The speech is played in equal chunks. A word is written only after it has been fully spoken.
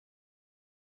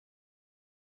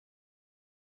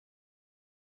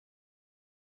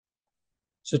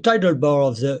the tidal bore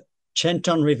of the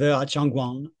Qiantang River at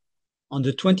Yanguan on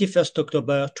the 21st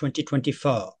October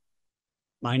 2024.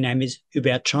 My name is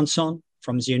Hubert Chanson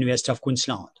from the University of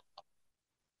Queensland.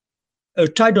 A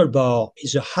tidal bore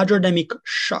is a hydrodynamic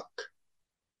shock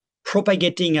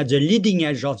propagating at the leading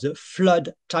edge of the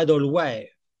flood tidal wave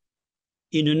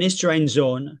in an estuarine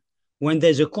zone when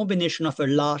there's a combination of a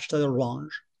large tidal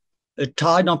range, a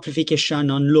tide amplification,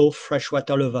 and low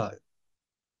freshwater level.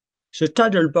 The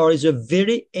tidal bore is a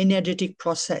very energetic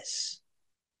process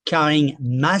carrying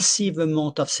massive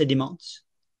amount of sediments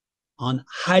and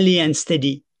highly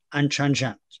unsteady and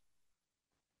transient.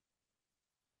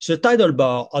 The tidal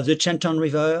bore of the Qiantang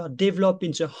River developed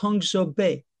in the Hangzhou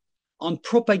Bay and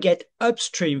propagate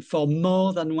upstream for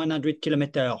more than 100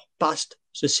 kilometers past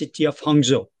the city of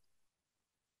Hangzhou.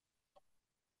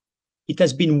 It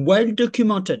has been well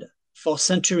documented for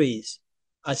centuries,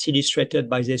 as illustrated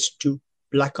by these two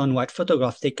black and white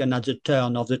photographs taken at the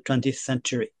turn of the 20th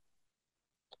century.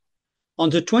 On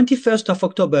the 21st of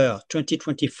October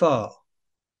 2024,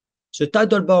 the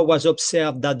tidal bore was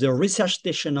observed at the research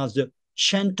station of the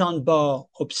Qiantang Bore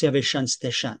Observation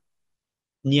Station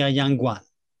near Yanguan.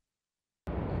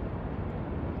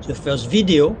 The first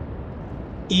video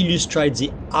illustrates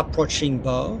the approaching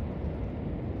bore.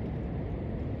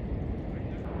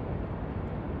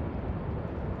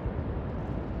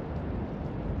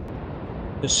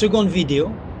 The second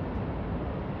video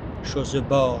shows the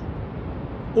bore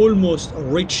almost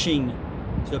reaching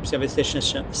the observation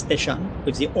station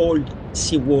with the old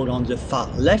seawall on the far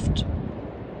left.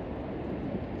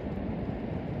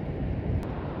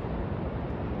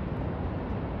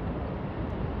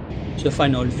 The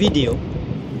final video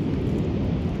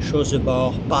shows the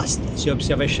bore past the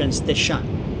observation station.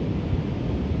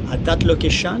 At that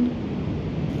location,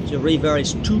 the river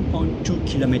is 2.2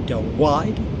 kilometers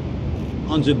wide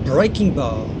and the breaking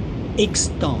bore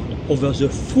extends over the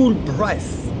full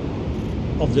breadth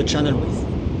of the channel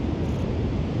width.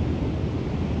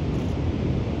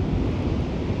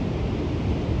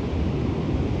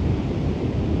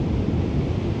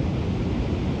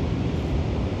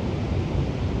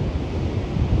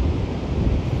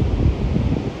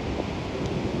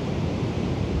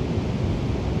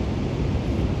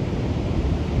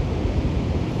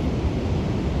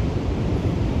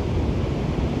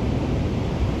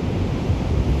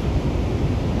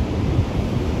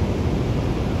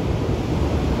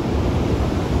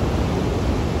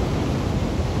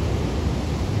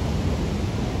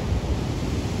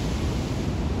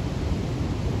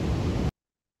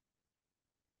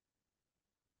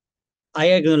 I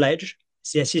acknowledge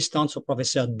the assistance of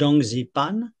Professor Dongzi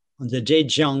on the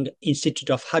Zhejiang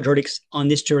Institute of Hydraulics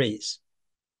and Estuaries.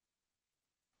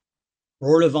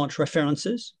 Relevant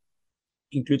references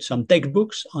include some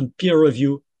textbooks and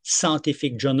peer-reviewed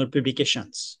scientific journal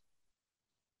publications.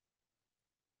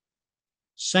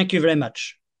 Thank you very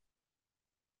much.